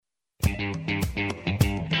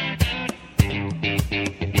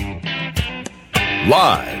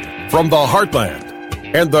Live from the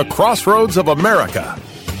heartland and the crossroads of America,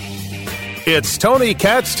 it's Tony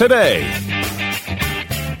Katz Today.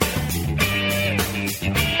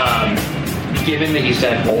 Given that you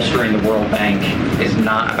said bolstering the World Bank is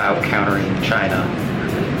not about countering China,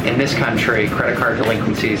 in this country, credit card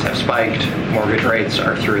delinquencies have spiked, mortgage rates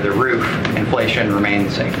are through the roof, inflation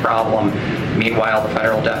remains a problem. Meanwhile, the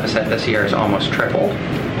federal deficit this year has almost tripled,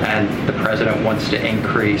 and the president wants to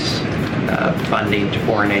increase funding to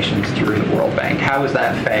foreign nations through the World Bank. How is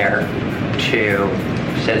that fair to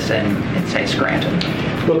Citizen in, say, Scranton?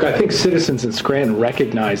 Look, I think citizens in Scranton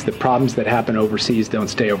recognize that problems that happen overseas don't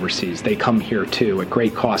stay overseas. They come here, too, at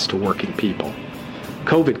great cost to working people.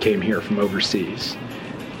 COVID came here from overseas.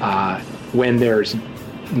 When there's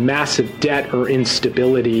massive debt or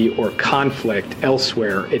instability or conflict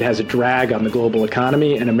elsewhere, it has a drag on the global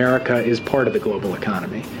economy, and America is part of the global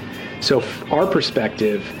economy. So our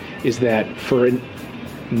perspective is that for a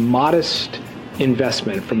modest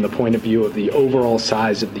investment from the point of view of the overall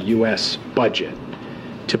size of the U.S. budget,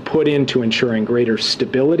 to put into ensuring greater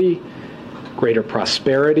stability, greater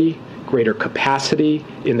prosperity, greater capacity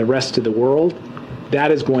in the rest of the world,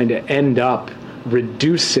 that is going to end up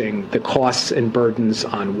reducing the costs and burdens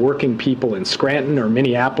on working people in Scranton or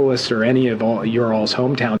Minneapolis or any of your all's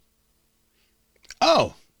hometown.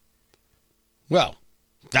 Oh, well,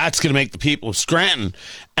 that's going to make the people of Scranton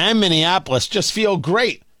and Minneapolis just feel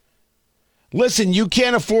great. Listen, you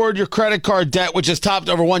can't afford your credit card debt, which has topped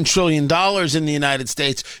over $1 trillion in the United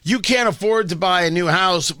States. You can't afford to buy a new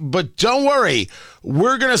house, but don't worry.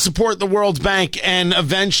 We're going to support the World Bank, and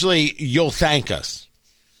eventually you'll thank us.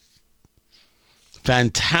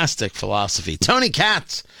 Fantastic philosophy. Tony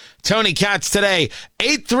Katz Today.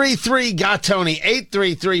 833-GOT-TONY,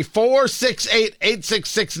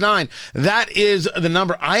 833-468-8669. That is the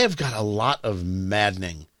number. I have got a lot of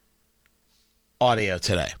maddening audio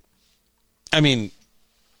today. I mean,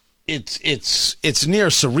 it's near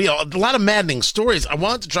surreal. A lot of maddening stories. I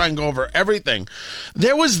wanted to try and go over everything.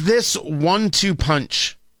 There was this 1-2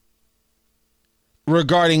 punch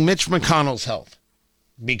regarding Mitch McConnell's health,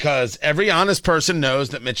 because every honest person knows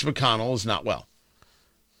that Mitch McConnell is not well.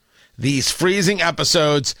 These freezing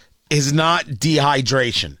episodes is not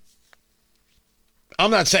dehydration.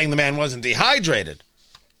 I'm not saying the man wasn't dehydrated.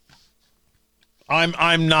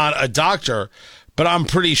 I'm not a doctor, but I'm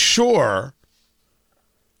pretty sure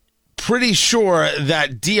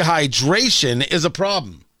that dehydration is a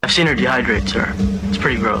problem. I've seen her dehydrate, sir. It's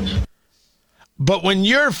pretty gross. But when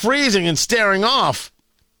you're freezing and staring off,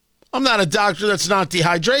 I'm not a doctor. That's not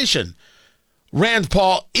dehydration. Rand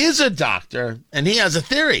Paul is a doctor, and he has a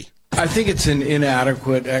theory. I think it's an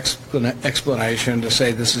inadequate explanation to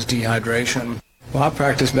say this is dehydration. Well, I've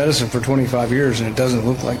practiced medicine for 25 years, and it doesn't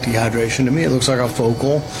look like dehydration to me. It looks like a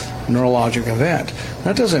focal neurologic event.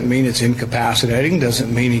 That doesn't mean it's incapacitating,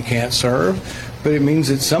 doesn't mean he can't serve, but it means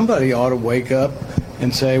that somebody ought to wake up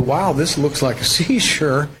and say, wow, this looks like a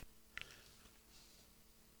seizure.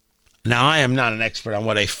 Now, I am not an expert on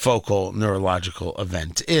what a focal neurological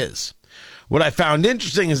event is. What I found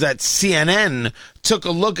interesting is that CNN took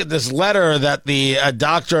a look at this letter that the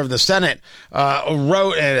doctor of the Senate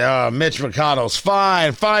wrote, and Mitch McConnell's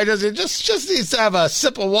fine. Does it just needs to have a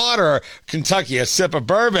sip of water? Kentucky, a sip of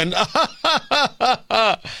bourbon.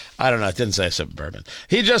 I don't know. It didn't say a sip of bourbon.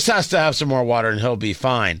 He just has to have some more water and he'll be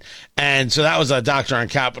fine. And so that was a doctor on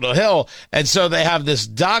Capitol Hill. And so they have this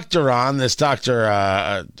doctor on, I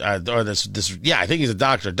think he's a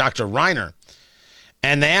doctor, Dr. Reiner.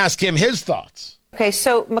 And they ask him his thoughts. Okay,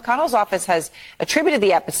 so McConnell's office has attributed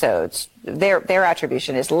the episodes, their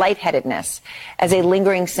attribution is lightheadedness, as a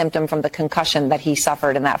lingering symptom from the concussion that he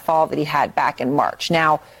suffered in that fall that he had back in March.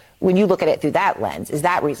 Now, when you look at it through that lens, is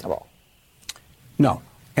that reasonable? No.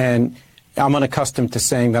 And I'm unaccustomed to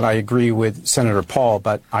saying that I agree with Senator Paul,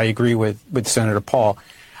 but I agree with Senator Paul.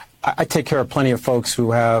 I take care of plenty of folks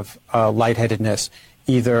who have lightheadedness,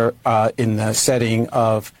 either in the setting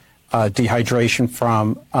of dehydration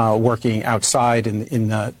from working outside in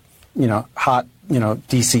the hot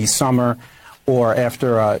DC summer, or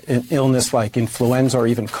after an illness like influenza or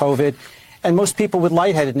even COVID. And most people with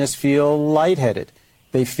lightheadedness feel lightheaded.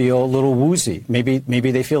 They feel a little woozy. Maybe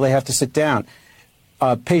they feel they have to sit down.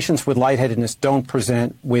 Patients with lightheadedness don't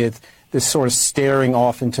present with this sort of staring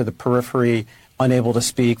off into the periphery, unable to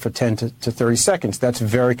speak for 10 to 30 seconds. That's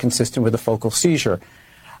very consistent with a focal seizure.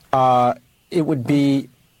 It would be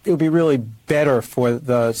really better for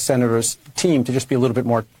the senator's team to just be a little bit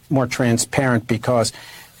more transparent, because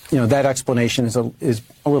that explanation is a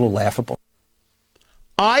little laughable.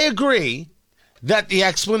 I agree that the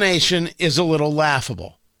explanation is a little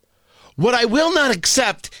laughable. What I will not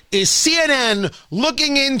accept is CNN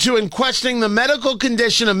looking into and questioning the medical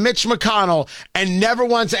condition of Mitch McConnell and never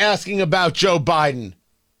once asking about Joe Biden.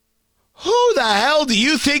 Who the hell do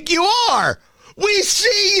you think you are? We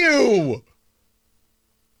see you.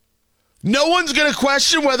 No one's going to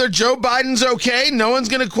question whether Joe Biden's okay. No one's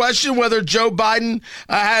going to question whether Joe Biden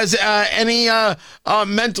has any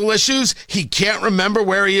mental issues. He can't remember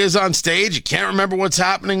where he is on stage. He can't remember what's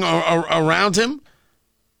happening around him.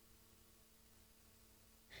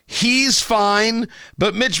 He's fine,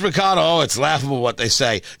 but Mitch McConnell, oh, it's laughable what they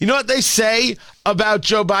say. You know what they say about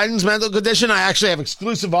Joe Biden's mental condition? I actually have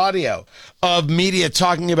exclusive audio of media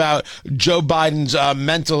talking about Joe Biden's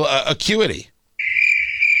mental acuity.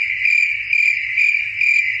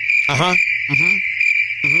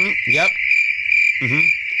 Yep.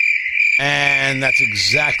 And that's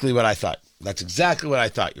exactly what I thought. That's exactly what I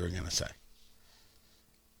thought you were going to say.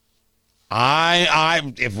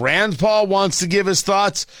 If Rand Paul wants to give his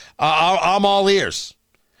thoughts, I'm all ears.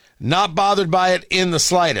 Not bothered by it in the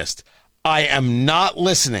slightest. I am not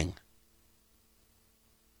listening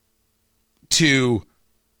to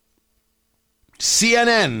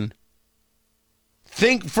CNN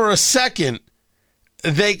think for a second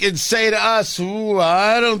they could say to us, "Ooh,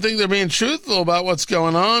 I don't think they're being truthful about what's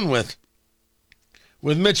going on with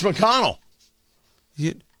Mitch McConnell."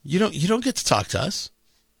 You don't get to talk to us.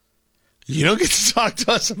 You don't get to talk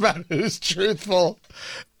to us about who's truthful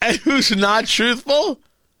and who's not truthful.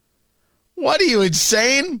 What are you,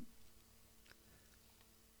 insane?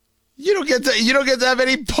 You don't get to have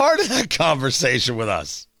any part of that conversation with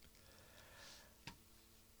us.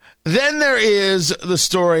 Then there is the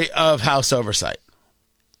story of House oversight.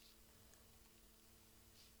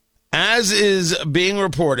 As is being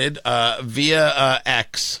reported via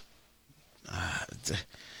X,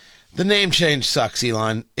 the name change sucks,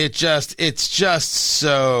 Elon. It's just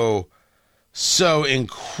so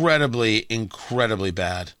incredibly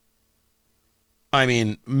bad. I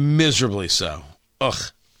mean, miserably so.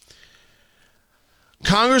 Ugh.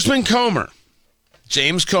 Congressman Comer,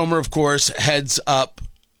 James Comer, of course, heads up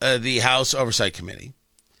the House Oversight Committee,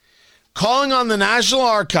 calling on the National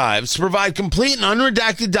Archives to provide complete and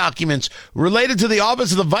unredacted documents related to the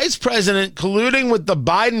office of the vice president colluding with the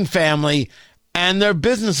Biden family and their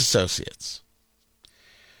business associates.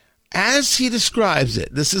 As he describes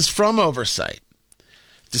it, this is from Oversight.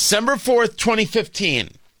 December 4th,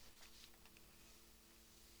 2015.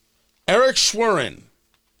 Eric Schwerin.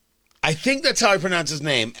 I think that's how I pronounce his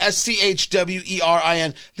name.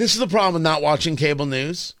 Schwerin. This is the problem with not watching cable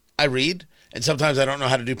news. I read, and sometimes I don't know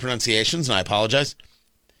how to do pronunciations, and I apologize.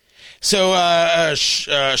 So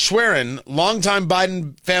Schwerin, longtime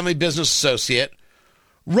Biden family business associate,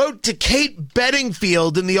 wrote to Kate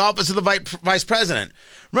Bedingfield in the office of the vice president.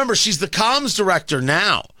 Remember, she's the comms director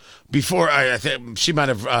now. Before, I think she might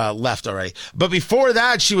have left already. But before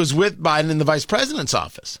that, she was with Biden in the vice president's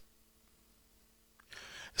office.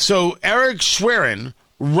 So Eric Schwerin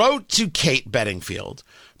wrote to Kate Bedingfield,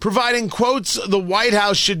 providing quotes the White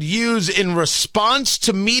House should use in response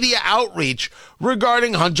to media outreach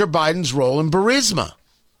regarding Hunter Biden's role in Burisma.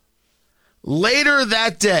 Later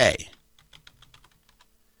that day,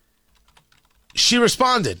 she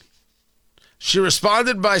responded. She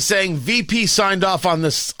responded by saying VP signed off on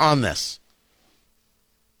this.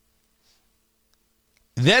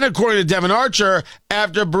 Then, according to Devin Archer,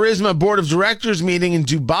 after Burisma Board of Directors meeting in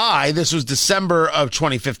Dubai, this was December of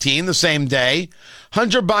 2015, the same day,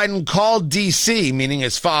 Hunter Biden called D.C., meaning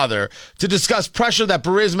his father, to discuss pressure that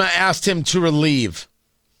Burisma asked him to relieve.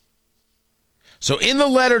 So in the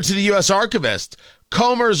letter to the U.S. Archivist,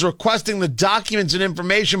 Comer is requesting the documents and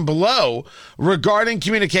information below regarding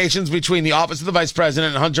communications between the office of the vice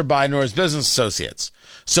president and Hunter Biden or his business associates.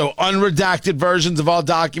 So unredacted versions of all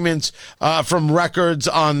documents from records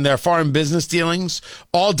on their foreign business dealings,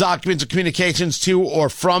 all documents or communications to or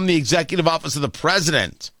from the executive office of the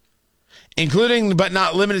president, including but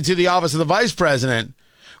not limited to the office of the vice president,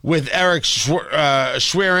 with Eric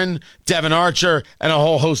Schwerin, Devin Archer, and a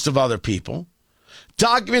whole host of other people.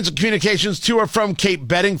 Documents and communications to or from Kate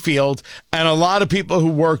Bedingfield and a lot of people who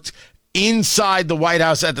worked inside the White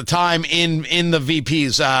House at the time in the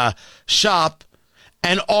VP's shop,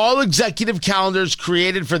 and all executive calendars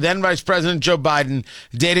created for then Vice President Joe Biden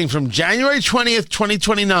dating from January 20th,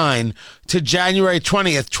 2029 to January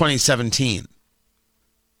 20th, 2017.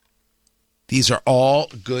 These are all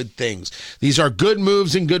good things. These are good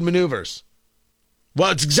moves and good maneuvers. Well,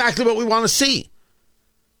 it's exactly what we want to see.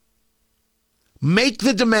 Make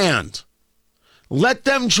the demand. Let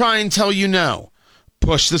them try and tell you no.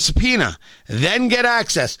 push the subpoena, then get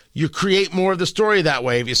access. You create more of the story that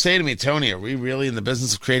way. If you say to me, Tony, are we really in the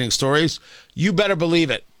business of creating stories? You better believe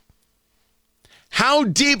it. How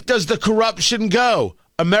deep does the corruption go?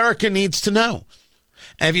 America needs to know.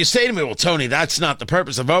 And if you say to me, well, Tony, that's not the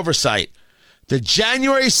purpose of oversight. The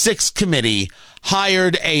January 6th committee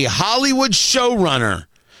hired a Hollywood showrunner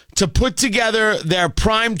to put together their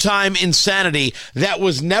primetime insanity that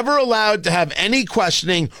was never allowed to have any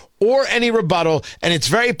questioning or any rebuttal, and it's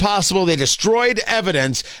very possible they destroyed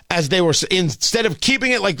evidence as they were, instead of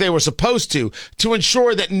keeping it like they were supposed to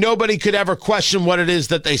ensure that nobody could ever question what it is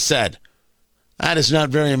that they said. That is not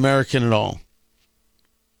very American at all.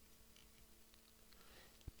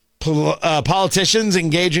 Politicians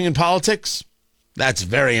engaging in politics, that's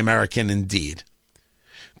very American indeed.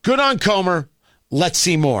 Good on Comer. Let's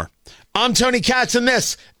see more. I'm Tony Katz, and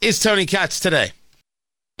this is Tony Katz Today.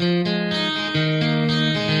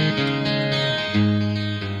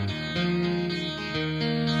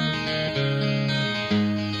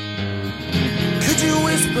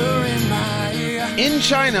 In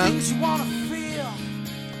China,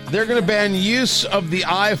 they're going to ban use of the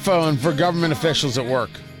iPhone for government officials at work.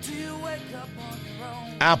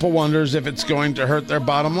 Apple wonders if it's going to hurt their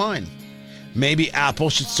bottom line. Maybe Apple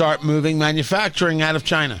should start moving manufacturing out of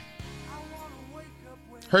China.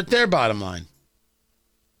 Hurt their bottom line.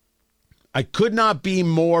 I could not be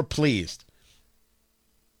more pleased.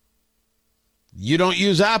 You don't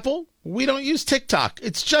use Apple? We don't use TikTok.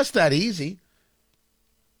 It's just that easy.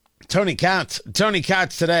 Tony Katz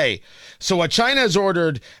Today. So what China has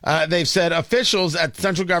ordered, they've said officials at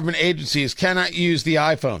central government agencies cannot use the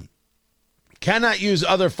iPhone, cannot use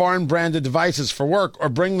other foreign branded devices for work or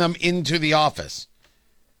bring them into the office.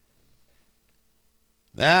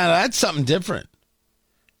 That's something different.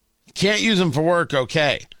 Can't use them for work,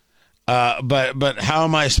 okay. But how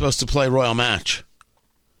am I supposed to play Royal Match?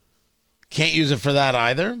 Can't use it for that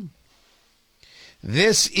either.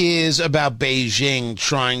 This is about Beijing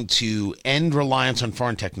trying to end reliance on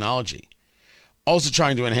foreign technology. Also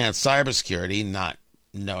trying to enhance cybersecurity, not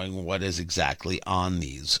knowing what is exactly on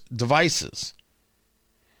these devices.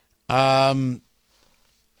 There's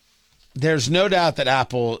no doubt that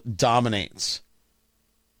Apple dominates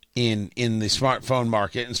in the smartphone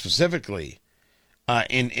market, and specifically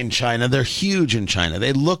in China. They're huge in China.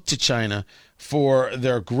 They look to China for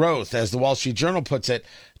their growth. As the Wall Street Journal puts it,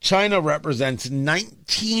 China represents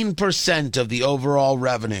 19% of the overall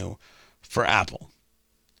revenue for Apple.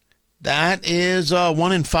 That is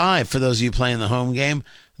 1 in 5 for those of you playing the home game.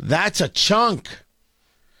 That's a chunk.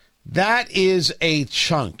 That is a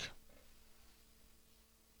chunk.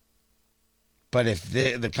 But if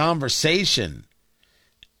the conversation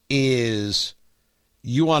is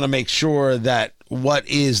you want to make sure that what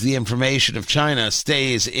is the information of China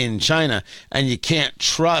stays in China, and you can't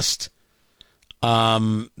trust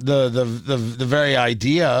the very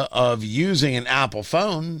idea of using an Apple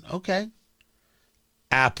phone, okay.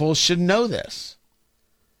 Apple should know this.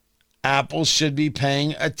 Apple should be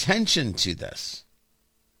paying attention to this.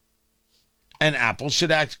 And Apple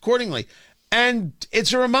should act accordingly. And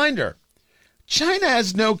it's a reminder, China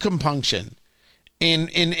has no compunction in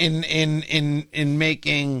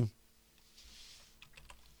making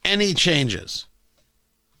any changes.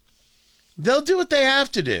 They'll do what they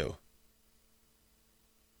have to do.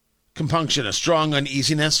 Compunction, a strong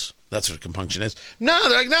uneasiness. That's what compunction is. No,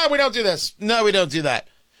 they're like, no, we don't do this. No, we don't do that.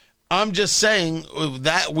 I'm just saying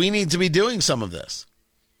that we need to be doing some of this.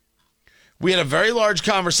 We had a very large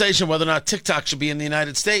conversation whether or not TikTok should be in the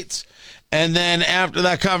United States. And then after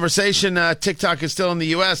that conversation, TikTok is still in the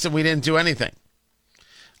U.S. and we didn't do anything.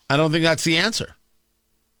 I don't think that's the answer.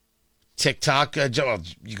 TikTok,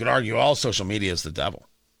 you could argue all social media is the devil.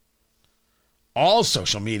 All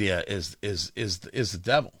social media is the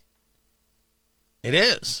devil. It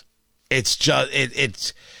is. It's just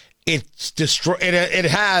it's destroyed. It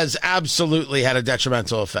has absolutely had a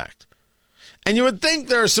detrimental effect. And you would think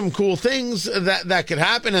there are some cool things that could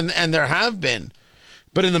happen, and there have been.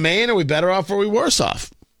 But in the main, are we better off or are we worse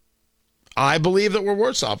off? I believe that we're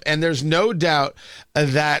worse off. And there's no doubt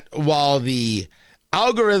that while the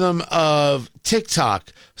algorithm of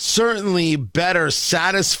TikTok certainly better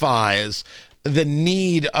satisfies the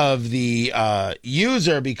need of the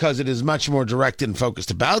user because it is much more directed and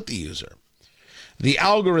focused about the user, the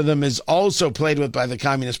algorithm is also played with by the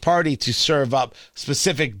Communist Party to serve up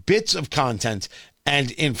specific bits of content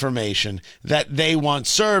and information that they want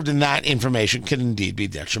served, and that information can indeed be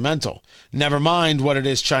detrimental. Never mind what it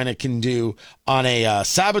is China can do on a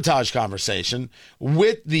sabotage conversation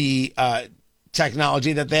with the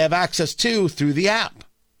technology that they have access to through the app.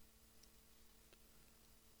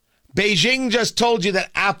 Beijing just told you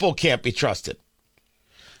that Apple can't be trusted.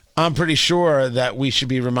 I'm pretty sure that we should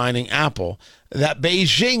be reminding Apple that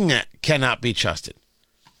Beijing cannot be trusted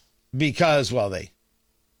because, well, they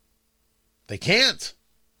can't.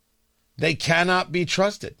 They cannot be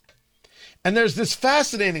trusted. And there's this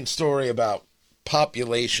fascinating story about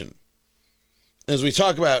population. As we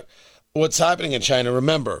talk about what's happening in China,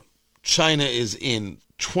 remember, China is in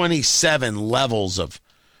 27 levels of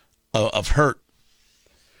hurt.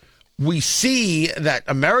 We see that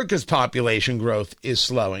America's population growth is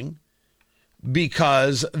slowing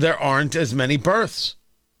because there aren't as many births.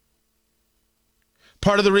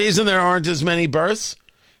 Part of the reason there aren't as many births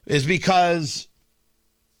is because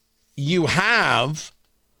you have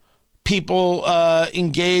people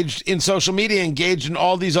engaged in social media, engaged in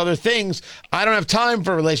all these other things. I don't have time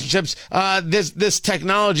for relationships. This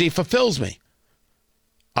technology fulfills me.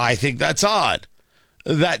 I think that's odd.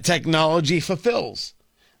 That technology fulfills.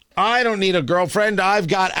 I don't need a girlfriend. I've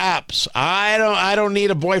got apps. I don't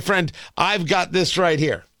need a boyfriend. I've got this right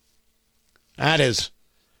here. That is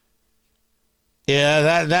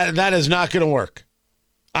not going to work.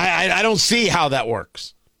 I don't see how that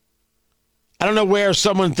works. I don't know where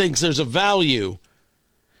someone thinks there's a value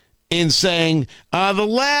in saying, the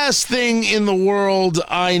last thing in the world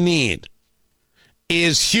I need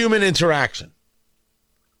is human interaction.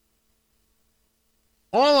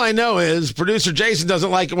 All I know is producer Jason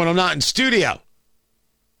doesn't like it when I'm not in studio.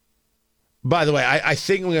 By the way, I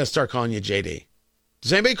think we're going to start calling you JD.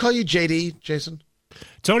 Does anybody call you JD, Jason?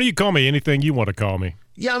 Tony, you call me anything you want to call me.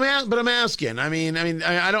 Yeah, but I'm asking.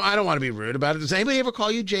 I don't want to be rude about it. Does anybody ever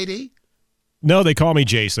call you JD? No, they call me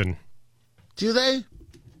Jason. Do they?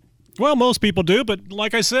 Well, most people do, but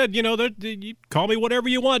like I said, you call me whatever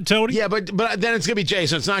you want, Tony. Yeah, but then it's going to be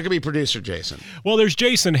Jason. It's not going to be producer Jason. Well, there's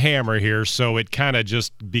Jason Hammer here, so it kind of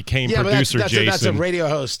just became producer Jason. That's a radio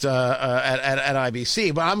host at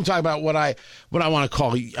IBC, but I'm talking about what I want to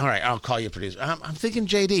call you. All right, I'll call you producer. I'm thinking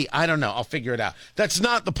JD. I don't know. I'll figure it out. That's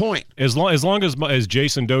not the point. As long as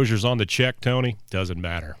Jason Dozier's on the check, Tony, doesn't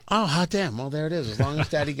matter. Oh, hot damn. Well, there it is. As long as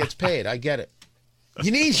Daddy gets paid. I get it.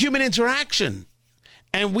 You need human interaction.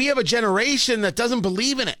 And we have a generation that doesn't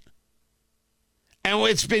believe in it. And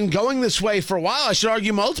it's been going this way for a while. I should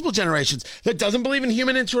argue multiple generations that doesn't believe in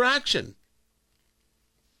human interaction.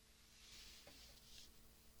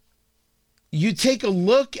 You take a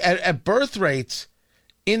look at birth rates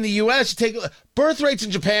in the U.S. You take birth rates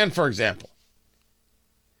in Japan, for example.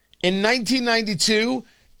 In 1992,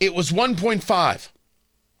 it was 1.5.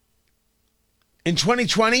 In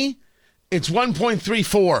 2020, it's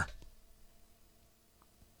 1.34.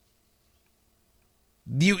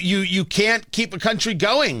 You can't keep a country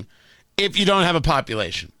going if you don't have a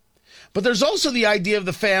population. But there's also the idea of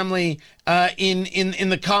the family in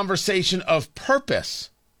the conversation of purpose.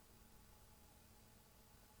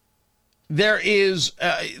 There is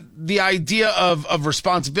the idea of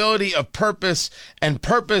responsibility, of purpose, and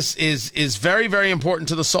purpose is very, very important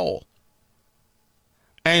to the soul.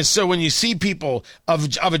 And so when you see people of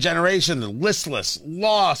a generation listless,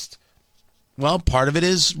 lost, well, part of it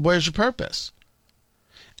is, where's your purpose?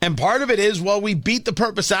 And part of it is, well, we beat the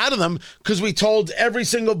purpose out of them because we told every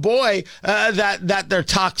single boy that they're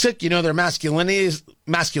toxic. Their masculinity is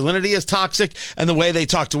toxic, and the way they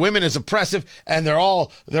talk to women is oppressive, and they're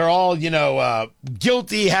all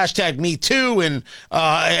guilty. Hashtag Me Too, and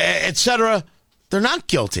etc. They're not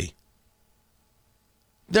guilty.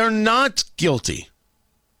 They're not guilty.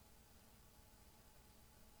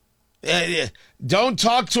 Don't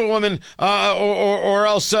talk to a woman, or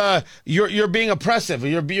else you're being oppressive, or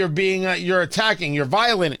you're attacking, you're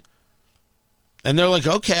violating. And they're like,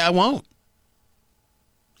 okay, I won't.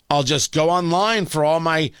 I'll just go online for all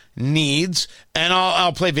my needs, and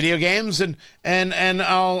I'll play video games, and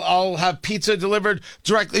I'll have pizza delivered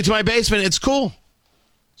directly to my basement. It's cool.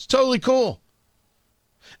 It's totally cool.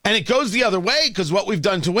 And it goes the other way because what we've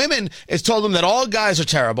done to women is told them that all guys are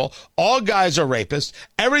terrible, all guys are rapists,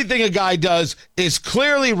 everything a guy does is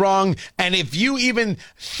clearly wrong, and if you even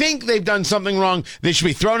think they've done something wrong, they should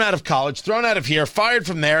be thrown out of college, thrown out of here, fired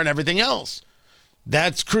from there, and everything else.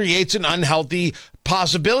 That creates an unhealthy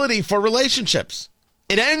possibility for relationships.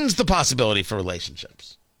 It ends the possibility for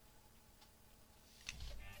relationships.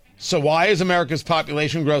 So why is America's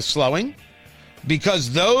population growth slowing?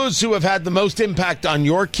 Because those who have had the most impact on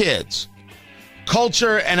your kids,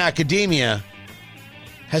 culture and academia,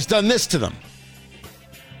 has done this to them.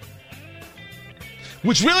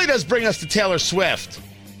 Which really does bring us to Taylor Swift.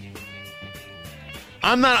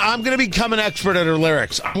 I'm going to become an expert at her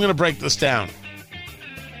lyrics. I'm going to break this down.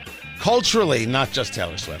 Culturally, not just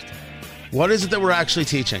Taylor Swift. What is it that we're actually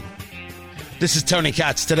teaching? This is Tony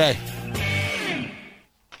Katz today.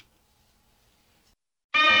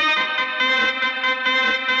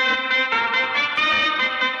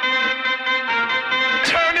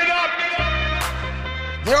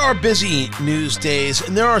 There are busy news days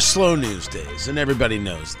and there are slow news days, and everybody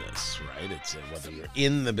knows this, right? It's whether you're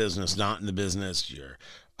in the business, not in the business, you're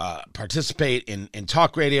participate in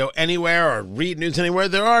talk radio anywhere or read news anywhere.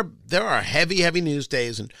 There are heavy news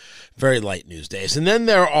days and very light news days, and then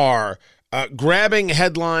there are grabbing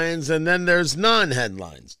headlines, and then there's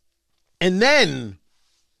non-headlines, and then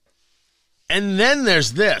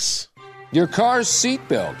there's this: your car's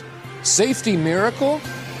seatbelt, safety miracle,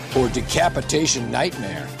 or decapitation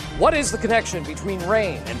nightmare? What is the connection between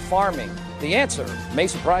rain and farming? The answer may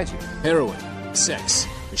surprise you. Heroin, sex,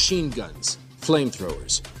 machine guns,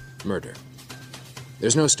 flamethrowers, murder.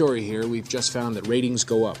 There's no story here. We've just found that ratings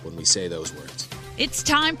go up when we say those words. It's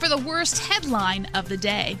time for the worst headline of the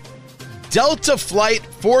day. Delta flight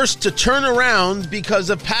forced to turn around because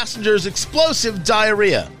of passengers' explosive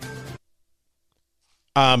diarrhea.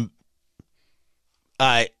 I'm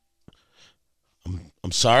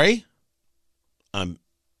sorry. I'm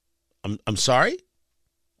sorry.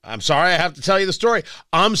 I'm sorry I have to tell you the story.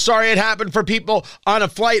 I'm sorry it happened for people on a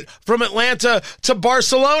flight from Atlanta to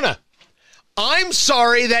Barcelona. I'm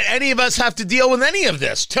sorry that any of us have to deal with any of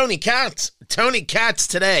this. Tony Katz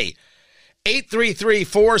today.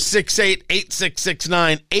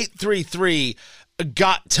 833-468-8669.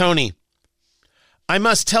 833-GOT-TONY. I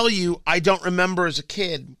must tell you, I don't remember as a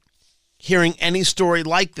kid hearing any story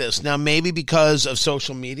like this. Now, maybe because of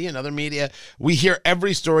social media and other media, we hear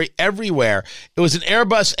every story everywhere. It was an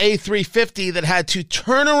Airbus A350 that had to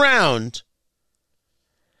turn around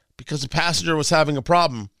because a passenger was having a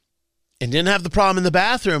problem and didn't have the problem in the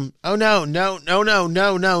bathroom. Oh, no.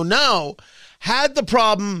 Had the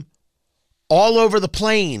problem all over the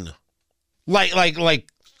plane, like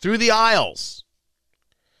through the aisles.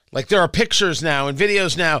 Like there are pictures now and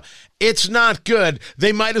videos now. It's not good.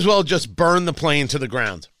 They might as well just burn the plane to the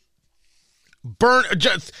ground.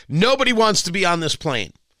 Nobody wants to be on this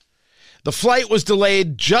plane. The flight was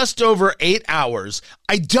delayed just over 8 hours.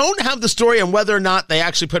 I don't have the story on whether or not they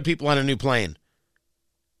actually put people on a new plane.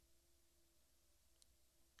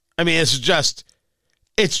 I mean, it's just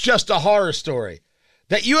a horror story.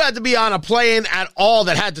 That you had to be on a plane at all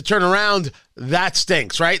that had to turn around, that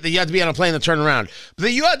stinks, right? That you had to be on a plane that turned around. But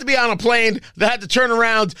that you had to be on a plane that had to turn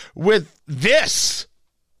around with this,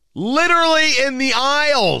 literally in the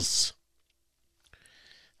aisles.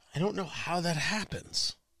 I don't know how that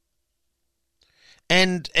happens.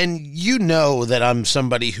 And you know that I'm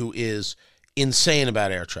somebody who is insane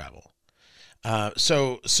about air travel.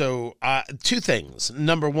 So two things.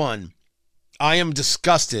 Number one, I am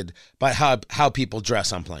disgusted by how people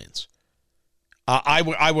dress on planes. I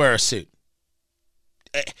wear a suit.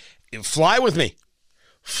 Fly with me.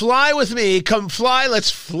 Fly with me. Come fly.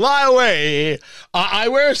 Let's fly away. I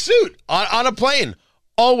wear a suit on a plane.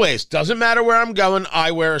 Always. Doesn't matter where I'm going.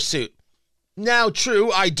 I wear a suit. Now,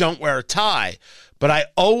 true, I don't wear a tie, but I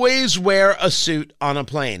always wear a suit on a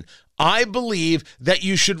plane. I believe that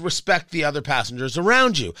you should respect the other passengers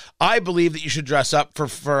around you. I believe that you should dress up for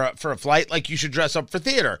a flight like you should dress up for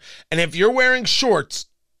theater. And if you're wearing shorts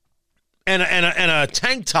and a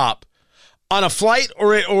tank top on a flight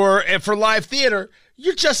or for live theater,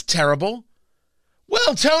 you're just terrible.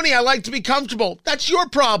 Well, Tony, I like to be comfortable. That's your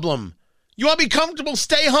problem. You want to be comfortable?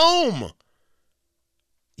 Stay home.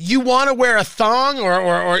 You want to wear a thong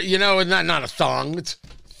or you know, not a thong. It's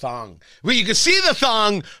thong. Well, you can see the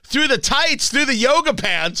thong through the tights, through the yoga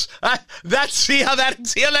pants. See how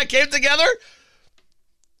that came together?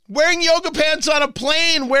 Wearing yoga pants on a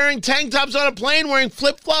plane, wearing tank tops on a plane, wearing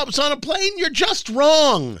flip-flops on a plane, you're just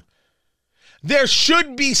wrong. There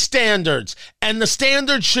should be standards, and the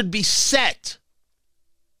standards should be set.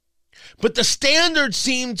 But the standards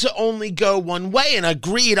seem to only go one way, and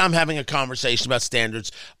agreed, I'm having a conversation about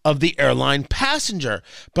standards of the airline passenger.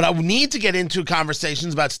 But I need to get into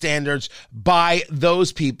conversations about standards by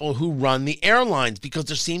those people who run the airlines, because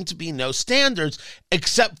there seem to be no standards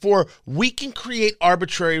except for we can create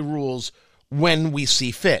arbitrary rules when we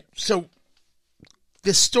see fit. So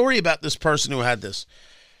this story about this person who had this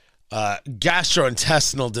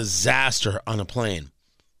gastrointestinal disaster on a plane.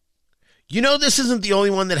 You know, this isn't the only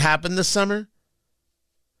one that happened this summer.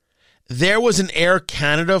 There was an Air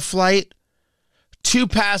Canada flight. 2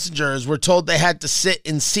 passengers were told they had to sit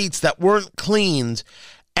in seats that weren't cleaned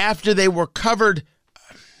after they were covered.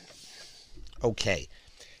 Okay.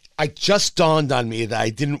 It just dawned on me that I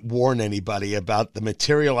didn't warn anybody about the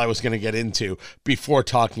material I was going to get into before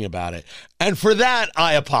talking about it. And for that,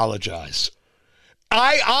 I apologize.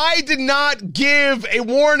 I did not give a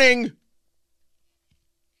warning.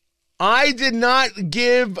 I did not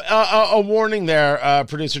give a warning there,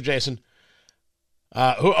 producer Jason.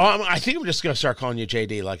 I think I'm just going to start calling you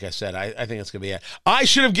JD, like I said. I think it's going to be it. I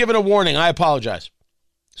should have given a warning. I apologize.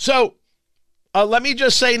 So, let me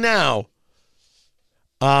just say now,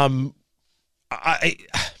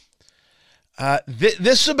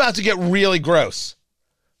 this is about to get really gross.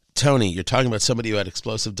 Tony, you're talking about somebody who had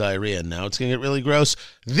explosive diarrhea, and now it's going to get really gross.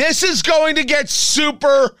 This is going to get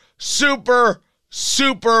super, super,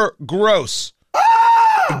 super gross.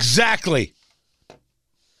 Exactly.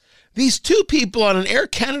 These two people on an Air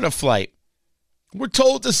Canada flight were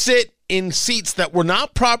told to sit in seats that were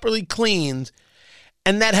not properly cleaned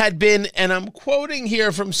and that had been, and I'm quoting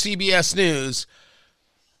here from CBS News,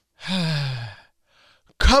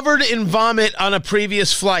 covered in vomit on a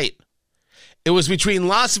previous flight. It was between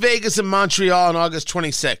Las Vegas and Montreal on August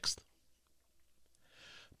 26th.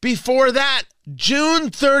 Before that,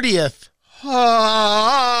 June 30th,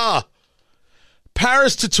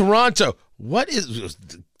 Paris to Toronto. What is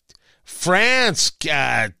France,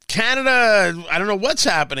 Canada? I don't know what's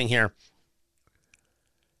happening here.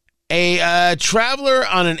 A traveler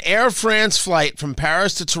on an Air France flight from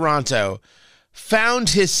Paris to Toronto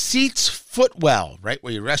found his seat's footwell, right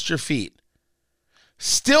where you rest your feet,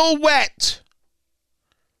 still wet.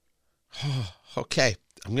 Okay,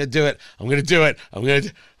 I'm going to do it.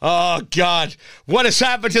 Oh, God. What has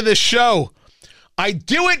happened to this show? I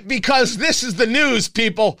do it because this is the news,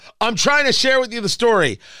 people. I'm trying to share with you the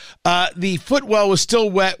story. The footwell was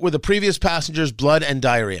still wet with the previous passenger's blood and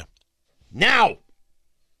diarrhea. Now,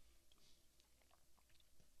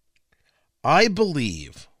 I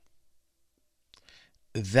believe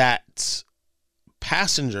that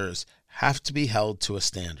passengers have to be held to a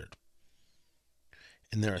standard.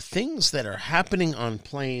 And there are things that are happening on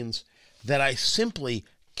planes that I simply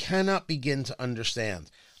cannot begin to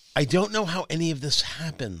understand. I don't know how any of this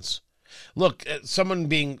happens. Look, someone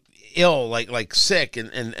being ill, like sick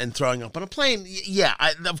and throwing up on a plane, yeah,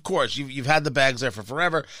 of course, you've had the bags there for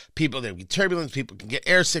forever. People, there can be turbulence, people can get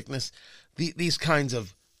air sickness, these kinds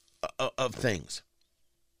of things.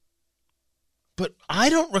 But I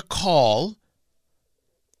don't recall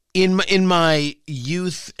in my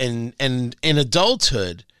youth and in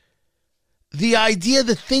adulthood the idea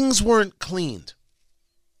that things weren't cleaned.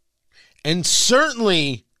 And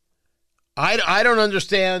certainly I don't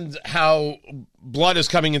understand how blood is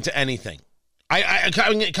coming into anything.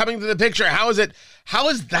 Coming to the picture, how is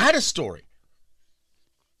that a story?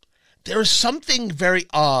 There's something very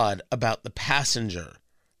odd about the passenger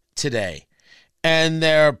today and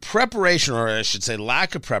their preparation, or I should say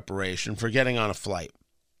lack of preparation, for getting on a flight.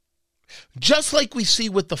 Just like we see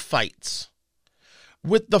with the fights.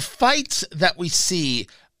 With the fights that we see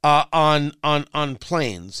on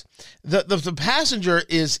planes, the passenger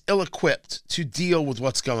is ill-equipped to deal with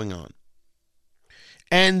what's going on.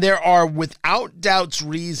 And there are, without doubts,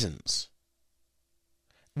 reasons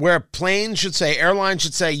where airlines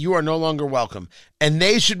should say, you are no longer welcome. And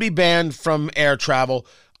they should be banned from air travel.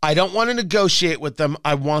 I don't want to negotiate with them.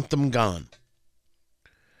 I want them gone.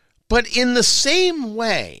 But in the same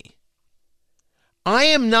way, I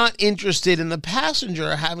am not interested in the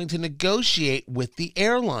passenger having to negotiate with the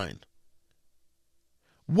airline.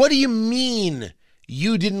 What do you mean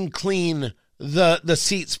you didn't clean the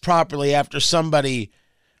seats properly after somebody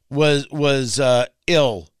was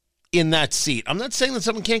ill in that seat? I'm not saying that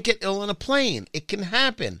someone can't get ill on a plane. It can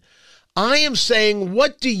happen. I am saying,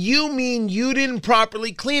 what do you mean you didn't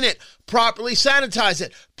properly clean it, properly sanitize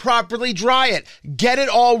it, properly dry it, get it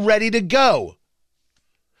all ready to go?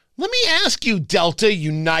 Let me ask you, Delta,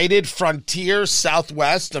 United, Frontier,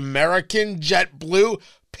 Southwest, American, JetBlue,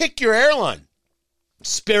 pick your airline.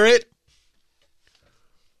 Spirit,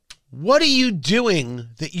 what are you doing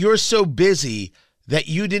that you're so busy that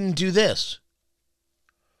you didn't do this?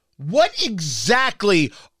 What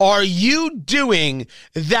exactly are you doing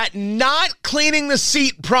that not cleaning the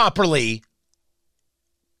seat properly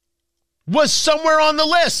was somewhere on the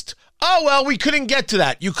list? Oh, well, we couldn't get to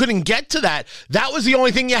that. You couldn't get to that. That was the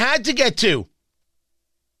only thing you had to get to.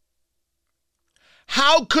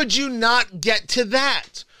 How could you not get to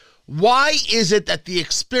that? Why is it that the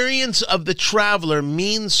experience of the traveler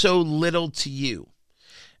means so little to you?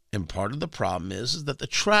 And part of the problem is that the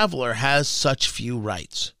traveler has such few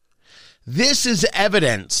rights. This is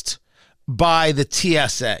evidenced by the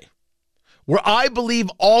TSA, where I believe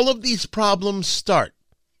all of these problems start.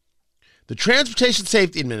 The Transportation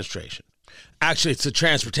Safety Administration, actually it's the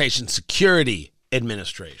Transportation Security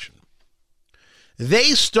Administration,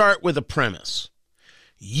 they start with a premise.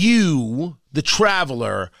 You, the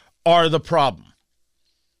traveler, are the problem.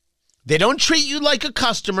 They don't treat you like a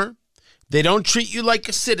customer. They don't treat you like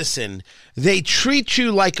a citizen. They treat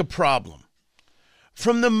you like a problem.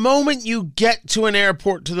 From the moment you get to an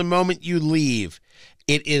airport to the moment you leave,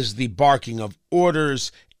 it is the barking of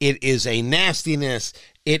orders. It is a nastiness.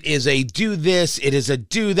 It is a do this. It is a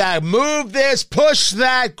do that. Move this, push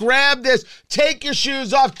that, grab this, take your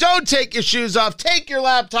shoes off. Don't take your shoes off. Take your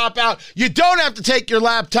laptop out. You don't have to take your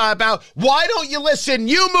laptop out. Why don't you listen?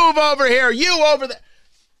 You move over here. You over there.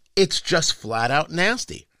 It's just flat out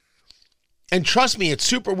nasty. And trust me, it's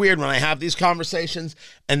super weird when I have these conversations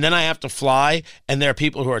and then I have to fly and there are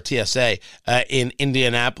people who are TSA in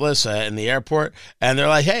Indianapolis in the airport and they're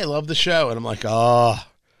like, hey, love the show. And I'm like, oh,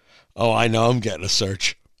 I know I'm getting a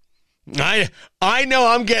search. I know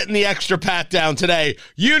I'm getting the extra pat down today.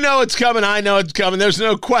 You know it's coming. I know it's coming. There's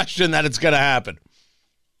no question that it's going to happen.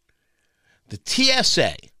 The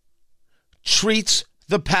TSA treats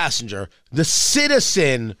the passenger, the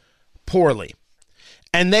citizen, poorly.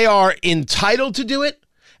 And they are entitled to do it,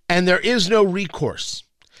 and there is no recourse.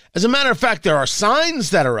 As a matter of fact, there are signs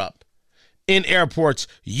that are up in airports.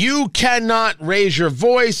 You cannot raise your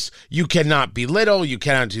voice. You cannot belittle. You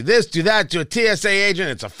cannot do this, do that to a TSA agent.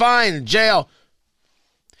 It's a fine, in jail.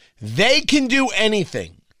 They can do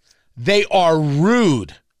anything. They are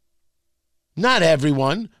rude. Not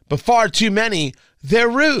everyone, but far too many. They're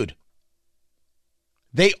rude.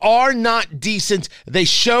 They are not decent. They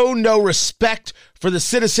show no respect for the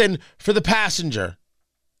citizen, for the passenger.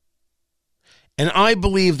 And I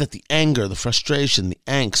believe that the anger, the frustration, the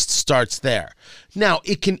angst starts there. Now,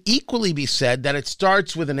 it can equally be said that it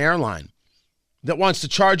starts with an airline that wants to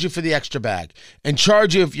charge you for the extra bag and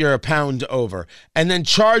charge you if you're a pound over and then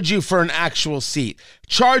charge you for an actual seat,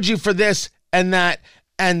 charge you for this and that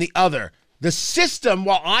and the other. The system,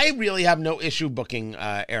 while I really have no issue booking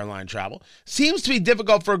airline travel, seems to be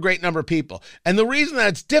difficult for a great number of people. And the reason that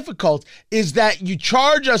it's difficult is that you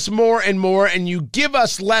charge us more and more and you give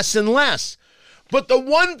us less and less. But the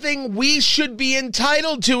one thing we should be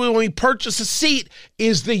entitled to when we purchase a seat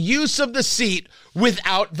is the use of the seat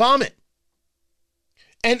without vomit.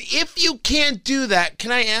 And if you can't do that,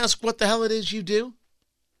 can I ask what the hell it is you do?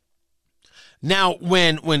 Now,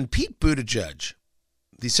 when Pete Buttigieg,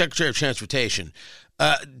 the Secretary of Transportation,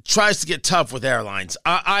 tries to get tough with airlines,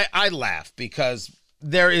 I laugh because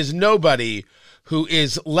there is nobody who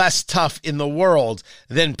is less tough in the world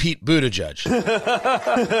than Pete Buttigieg.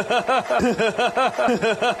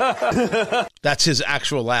 That's his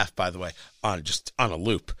actual laugh, by the way, on a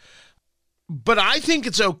loop. But I think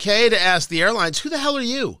it's okay to ask the airlines, who the hell are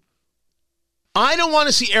you? I don't want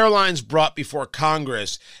to see airlines brought before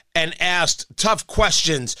Congress and asked tough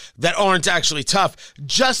questions that aren't actually tough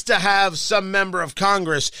just to have some member of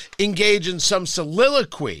Congress engage in some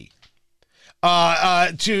soliloquy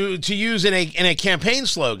to use in a campaign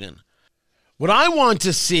slogan. What I want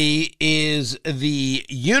to see is the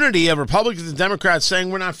unity of Republicans and Democrats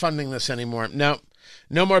saying we're not funding this anymore. No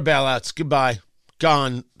more bailouts. Goodbye.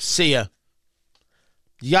 Gone. See ya.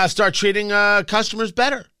 You got to start treating customers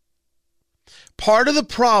better. Part of the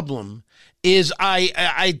problem is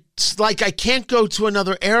I can't go to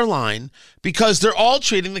another airline because they're all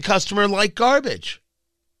treating the customer like garbage.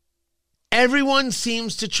 Everyone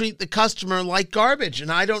seems to treat the customer like garbage,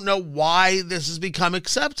 and I don't know why this has become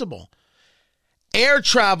acceptable. Air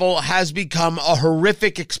travel has become a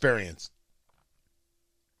horrific experience.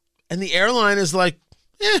 And the airline is like,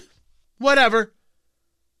 whatever.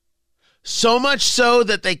 So much so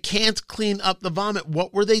that they can't clean up the vomit.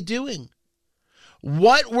 What were they doing?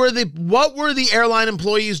 What were the airline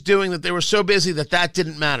employees doing that they were so busy that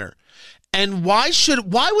didn't matter? And why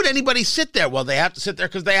would anybody sit there? Well, they have to sit there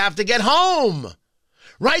because they have to get home,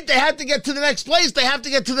 right? They have to get to the next place. They have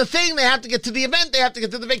to get to the thing. They have to get to the event. They have to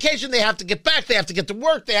get to the vacation. They have to get back. They have to get to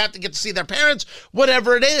work. They have to get to see their parents,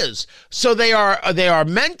 whatever it is. So they are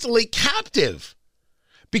mentally captive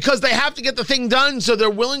because they have to get the thing done. So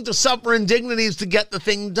they're willing to suffer indignities to get the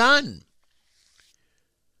thing done.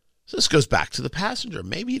 So this goes back to the passenger.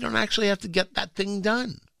 Maybe you don't actually have to get that thing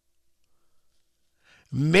done.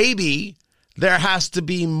 Maybe there has to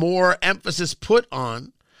be more emphasis put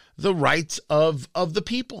on the rights of the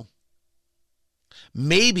people.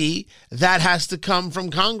 Maybe that has to come from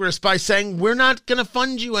Congress by saying, we're not going to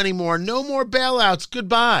fund you anymore. No more bailouts.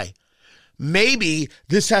 Goodbye. Maybe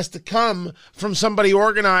this has to come from somebody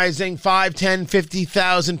organizing 5, 10,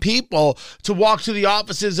 50,000 people to walk to the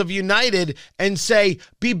offices of United and say,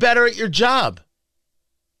 be better at your job.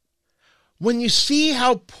 When you see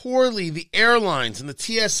how poorly the airlines and the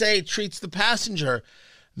TSA treats the passenger,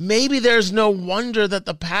 maybe there's no wonder that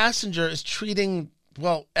the passenger is treating,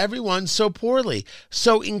 everyone so poorly,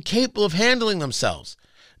 so incapable of handling themselves.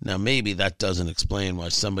 Now, maybe that doesn't explain why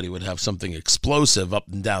somebody would have something explosive up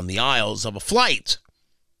and down the aisles of a flight.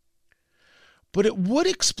 But it would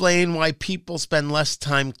explain why people spend less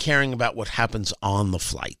time caring about what happens on the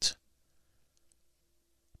flight.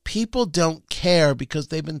 People don't care because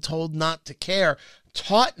they've been told not to care,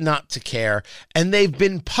 taught not to care, and they've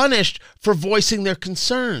been punished for voicing their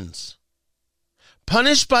concerns.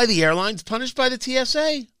 Punished by the airlines, punished by the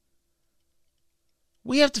TSA.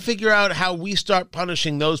 We have to figure out how we start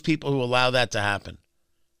punishing those people who allow that to happen.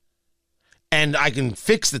 And I can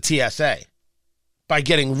fix the TSA by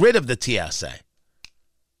getting rid of the TSA.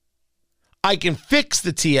 I can fix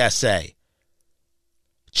the TSA.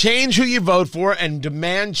 Change who you vote for and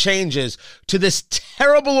demand changes to this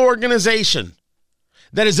terrible organization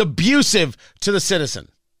that is abusive to the citizen.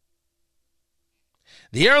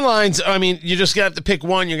 The airlines, I mean, you're just going to have to pick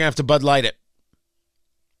one. You're going to have to Bud Light it.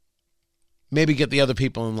 Maybe get the other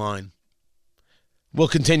people in line. We'll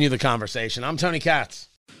continue the conversation. I'm Tony Katz.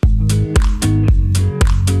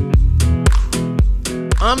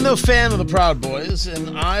 I'm no fan of the Proud Boys,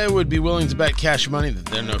 and I would be willing to bet cash money that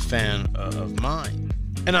they're no fan of mine.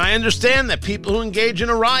 And I understand that people who engage in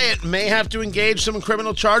a riot may have to engage some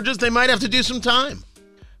criminal charges. They might have to do some time.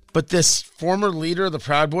 But this former leader of the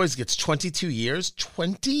Proud Boys gets 22 years.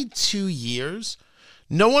 22 years?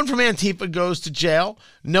 No one from Antifa goes to jail.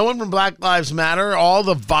 No one from Black Lives Matter. All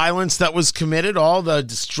the violence that was committed, all the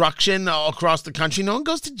destruction all across the country, no one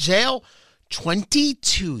goes to jail.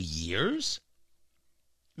 22 years?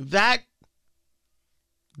 That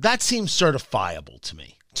seems certifiable to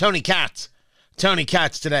me. Tony Katz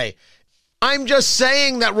today. I'm just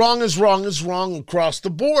saying that wrong is wrong across the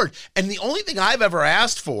board. And the only thing I've ever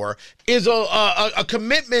asked for is a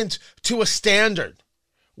commitment to a standard,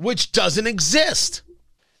 which doesn't exist.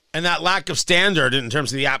 And that lack of standard in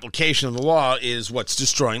terms of the application of the law is what's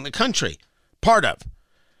destroying the country. Part of.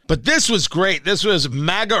 But this was great. This was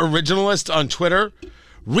MAGA Originalist on Twitter.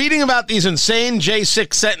 Reading about these insane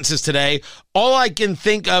J6 sentences today, all I can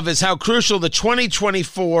think of is how crucial the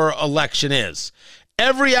 2024 election is.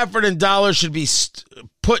 Every effort and dollar should be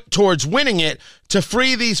put towards winning it to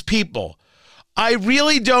free these people. I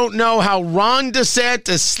really don't know how Ron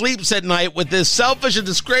DeSantis sleeps at night with this selfish and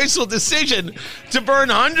disgraceful decision to burn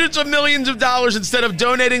hundreds of millions of dollars instead of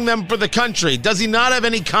donating them for the country. Does he not have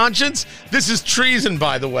any conscience? This is treason,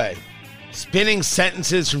 by the way. Spinning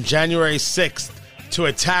sentences from January 6th to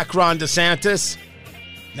attack Ron DeSantis?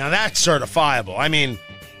 Now that's certifiable. I mean,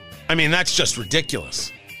 that's just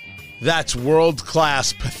ridiculous. That's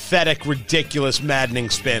world-class, pathetic, ridiculous, maddening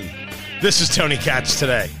spin. This is Tony Katz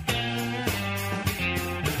today.